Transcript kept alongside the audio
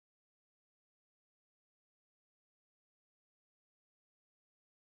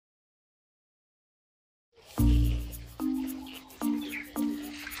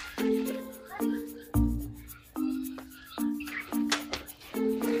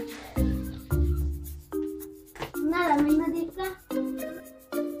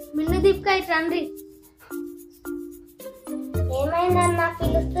దీపిక ఇటు రండి. ఏమైందన్నా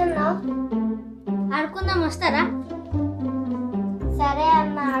పిలుస్తున్నావు? ఆడుకుందాం, వస్తారా? సరే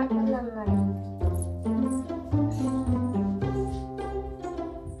అన్న, ఆడుకుందాం. మరి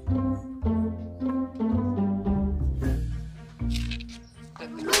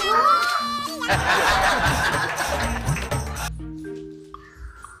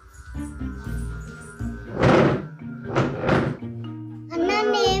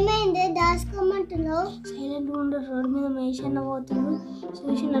సైలెంట్ ఉండు. రోడ్ మీద మహేషన్న పోతుండు,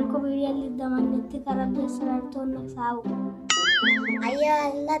 చూసి అనుకో వీడియోలు తీద్దామని నెత్తి ఖరాబ్ చేస్తాడు. నాకు సావు. అయ్యో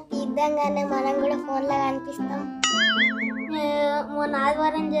అలా తీద్దాంగానే మనం కూడా ఫోన్లో కనిపిస్తాం. మొన్న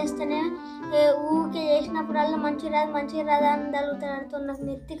ఆదివారం చేస్తేనే ఊకే చేసినప్పుడల్లా మంచిగా రాదు అని తగులుతాడు. నాకు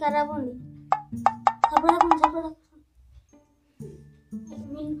నెత్తి ఖరాబ్ ఉంది.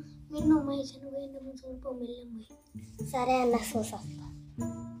 నిన్ను మహేషన్న పోయింది చూడిపో మెల్లం పోయి. సరే అన్న, చూసా.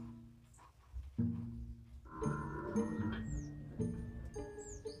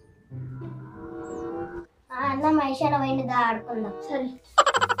 అన్న మహేషన్న పోయింది, ఆడుకుందాం. సరే.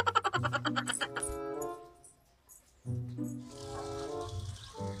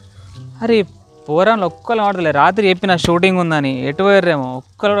 అరే పోరాలు ఒక్కరు ఆడతలే. రాత్రి చెప్పిన షూటింగ్ ఉందని, ఎటు పోయారేమో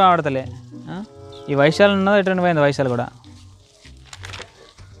ఒక్కరు కూడా ఆడతలే. ఈ వైశాలు ఉన్నదో ఎటు పోయింది వైశాలు కూడా.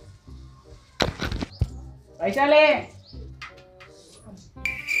 వైశాలే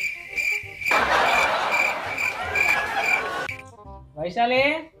వైశాలి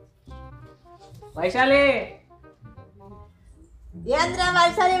వైశాలి ఏంద్రా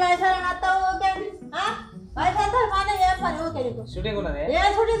వైశాలి వైశాలి నత్తావు? ఓకే వైశాలి మానే ఏ పని? ఓకే షూటింగ్ ఉన్నది. ఏ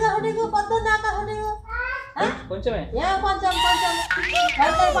షూటింగ్ పొద్దున్న దాకా షూటింగ్ కొంచెమే. ఏ కొంచెం వైశాలి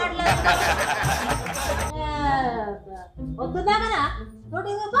పాటలేదు పొద్దున్న దాకా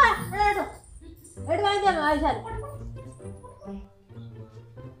షూటింగ్ ఎటు పోయిందేమో వైశాలి.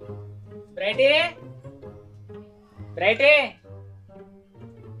 బ్రైటీ బ్రైటీ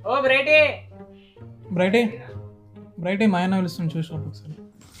ఓ బ్రైటీ బ్రైటీ బ్రైటీ మా ఆయన పిలుస్తుంది, చూసినప్పుడు ఒకసారి.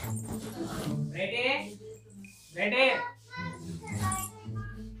 బ్రైటీ బ్రైటీ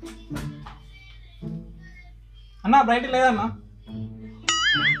అన్నా బ్రైటీ లేదన్నా.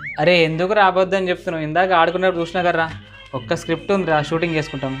 అరే ఎందుకు రాబోద్దని చెప్తున్నావు? ఇందాక ఆడుకున్నప్పుడు చూసినా కదరా, ఒక్క స్క్రిప్ట్ ఉంది, ఆ షూటింగ్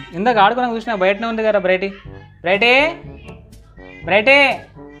చేసుకుంటాం. ఇందాక ఆడుకున్నాక చూసినా బయటనే ఉంది కదా బ్రైటీ. బ్రైటీ బ్రైటీ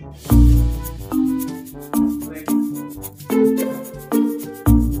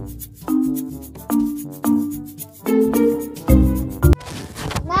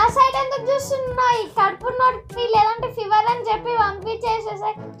నా సైడ్ ఎందుకు చూస్తున్నావు? కడుపు నొప్పి లేదంటే ఫీవర్ అని చెప్పి పంపించేసేసా.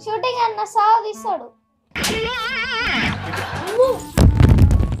 షూటింగ్ అన్న సాగు తీస్తాడు.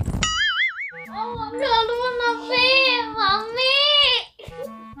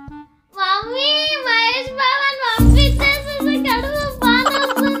 మహేష్ బాబన్ పంపించేసేసా. కడుపు బాగా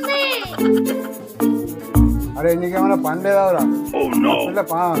వస్తుంది. అరే నీకేమైనా పని లేదావురా?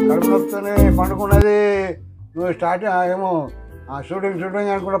 కడుపు నొప్పితోనే పండుకున్నది. నువ్వు స్టార్ట్ ఏమో షూటింగ్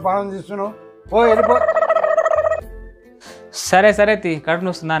అనుకుంటా పాలన తీస్తున్నావు. ఓ వెళ్ళిపో. సరే సరే కడుపు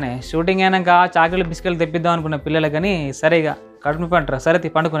నొస్తుందానే. షూటింగ్ అయినాక చాక్లెట్ బిస్కెట్లు తెప్పిద్దాం అనుకున్న పిల్లలకి, కానీ సరే ఇక కడుపు నొప్పి అంటారా. సరే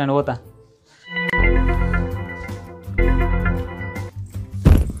పండుకో, నేను పోతా.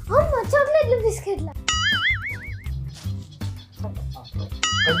 చాక్లెట్లు బిస్కెట్లు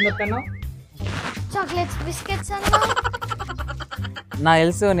కడుపు నొప్పి అన్నావు? చాక్లెట్స్ బిస్కెట్స్ అన్నా నా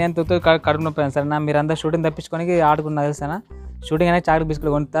తెలుసు, నేను తొత్తు కడుపు నొప్పి సరే నా. మీరంతా షూటింగ్ తప్పించుకొని ఆడుకున్నా తెలుసానా. షూటింగ్ అయినా చాక్లెట్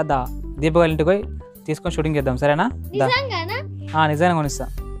బిస్కెట్ కొనిస్తా. దా దీపక్ ఇంటికి పోయి తీసుకొని షూటింగ్ చేద్దాం, సరేనా? నిజంగా కొనిస్తా.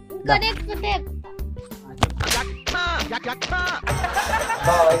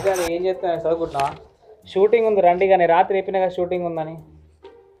 ఏం చేస్తున్నా? చదువుకుంటున్నా. షూటింగ్ ఉంది రండి. కానీ రాత్రి చెప్పినా కదా షూటింగ్ ఉందని.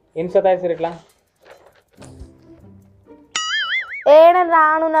 ఏం సతాయిస్తారు ఇట్లా? ఏడా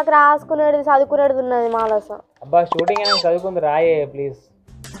రాను, నాకు రాసుకునేది చదువుకునేది ఉన్నది మాలస. అబ్బా షూటింగ్ అయినా చదువుకుంది రాయే ప్లీజ్.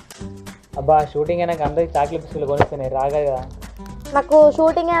 అబ్బా షూటింగ్ అయినాక అందరికి చాక్లెట్ బిస్కెట్లు కొనిస్తున్నాయి రాగా కదా. నాకు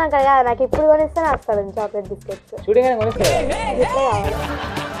షూటింగ్ అయినాక కాదు, నాకు ఇప్పుడు కొనిస్తేనే వస్తాడు చాక్లెట్ బిస్కెట్స్. షూటింగ్ అయినా కొనిస్తాయి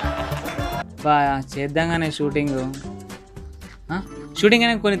బా. చేద్దాంగానే షూటింగ్. షూటింగ్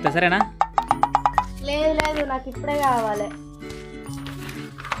అయినా కొనిస్తా, సరేనా? లేదు లేదు, నాకు ఇప్పుడే కావాలి.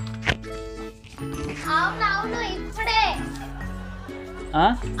 అవునవును ఇప్పుడే.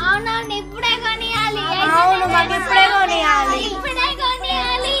 అవునవును ఇప్పుడే కొనియాలి. అవును మాకు ఇప్పుడే కొనియాలి. ఇప్పుడే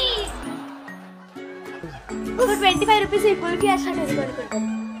కొనియాలి. 25 రూపీస్ ఫుల్కి వేసినట్టు కొనుక్కుంటాం.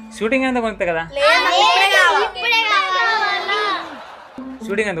 షూటింగ్ అయినా కొనిస్తా కదా. ఇప్పుడే కావాలి.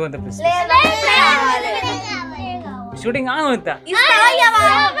 షూటింగ్ ఎంత కొంత ప్లీజ్ షూటింగ్ కొంత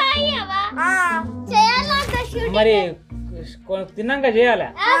మరి తిన్నాక చేయాలి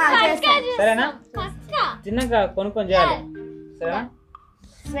సరేనా తిన్నాక కొనుక్కొని చేయాలి సరేనా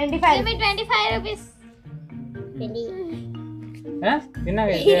 25 రూపీస్ తిన్నాక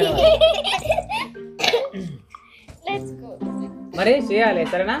చేయాలి మరి చేయాలి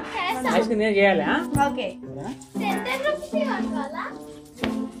సరేనా ఐస్ క్రీమ్ నేను చేయాలి ఓకే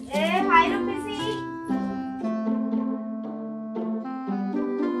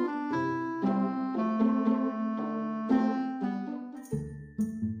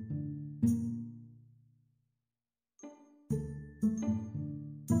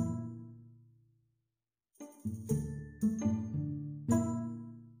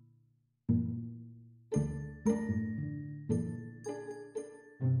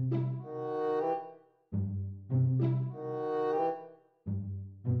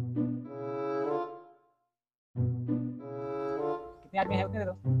कितने आदमी है उतने दे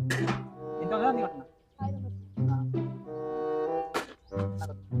दो इनका होगा नहीं उठना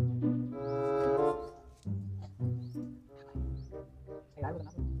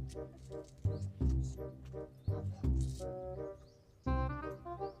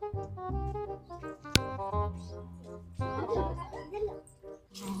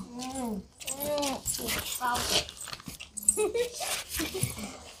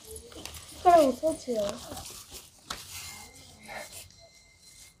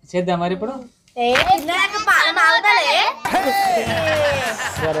చేద్దాం మరి ఇప్పుడు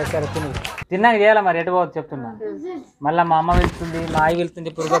సరే సరే తిన్నాక చేయాలా మరి ఎటు పోవద్దు చెప్తున్నా మళ్ళీ మా అమ్మ వెళ్తుంది మా అయ్య వెళ్తుంది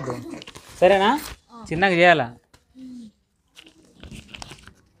పురుగొద్దు సరేనా చిన్నగా చేయాలా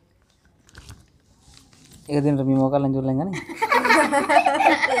ఇక తింటారు మీ మొక్కలను చూడలేం కానీ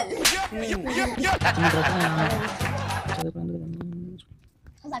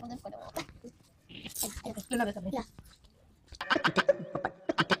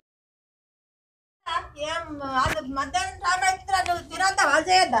మధ్యాహ్నం చాలా అవుతుంది తినంతా వాళ్ళు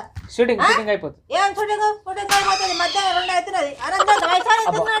చేయొద్దా షూటింగ్ అయిపోతుంది ఏం షూటింగ్ అయిపోతుంది మధ్యాహ్నం 2 అవుతున్నది అనంత వయసారి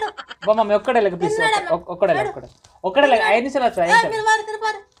తిన్నాడు మమ్మీ ఒక్కడే ప్లీజ్ ఒక్కడే 5 నిమిషాలు వచ్చు 5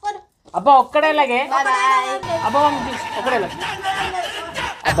 నిమిషాలు అబ్బా ఒక్కడేలాగే అబ్బా మమ్మీ ప్లీజ్ ఒక్కడేలాగే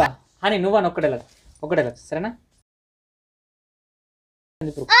అబ్బా హనీ నువ్వని ఒక్కడేలాగా సరేనా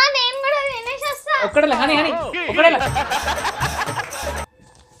ఒక్కడేలా హనీ ఒక్కడేలా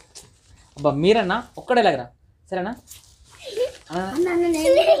అబ్బా మీరన్నా ఒక్కడేలాగరా సరేనా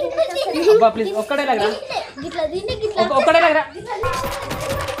అబ్బా ప్లీజ్ ఒక్కడేలాగరా ఒక్కడేలాగరా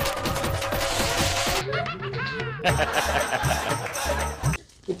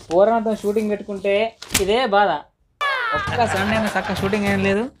ఈ పూర్ణంతో షూటింగ్ పెట్టుకుంటే ఇదే బాధ ఒక్క సండే చక్క షూటింగ్ ఏం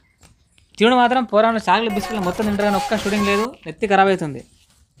లేదు తిను మాత్రం పూర్ణంలో చాక్లెట్ బిస్కెట్లు మొత్తం తింటారు కానీ ఒక్క షూటింగ్ లేదు నెత్తి ఖరాబ్ అవుతుంది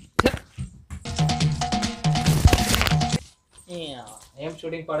ఏం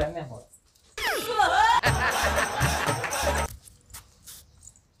షూటింగ్ పడని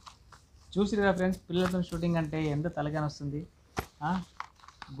చూసిరుగా ఫ్రెండ్స్ పిల్లలతో షూటింగ్ అంటే ఎంత తలగాని వస్తుంది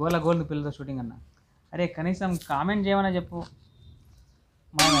గోల్ని పిల్లలతో షూటింగ్ అన్న అరే కనీసం కామెంట్ చేయమని చెప్పు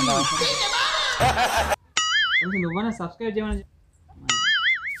నువ్వన్నా సబ్స్క్రైబ్ చేయమని చెప్పు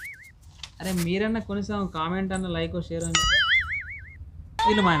అరే మీరన్నా కనీసం కామెంట్ అన్న లైక్ షేర్ అని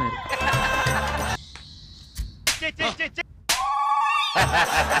వీళ్ళు మాయమేరు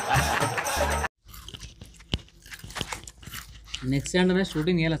నెక్స్ట్ సండే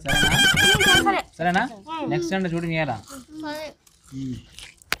షూటింగ్ చేయాలా సరేనా నెక్స్ట్ సండే షూటింగ్ చేయాలా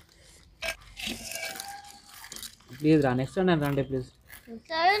ప్లీజ్ రా నెక్స్ట్ సండే రండి ప్లీజ్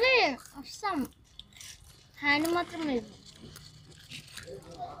సరే వస్తాం హ్యాండ్ మాత్రం లేదు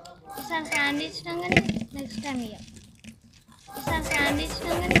ఈసారి హ్యాండ్ ఇచ్చినాం కానీ నెక్స్ట్ టైం ఇయ్యం ఈసారి హ్యాండ్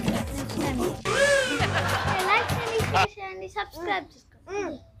ఇచ్చినాం కానీ నెక్స్ట్ టైం ఇయ్యం లైక్ చేయండి షేర్ చేయండి సబ్స్క్రైబ్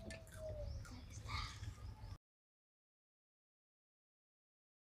చేసుకోండి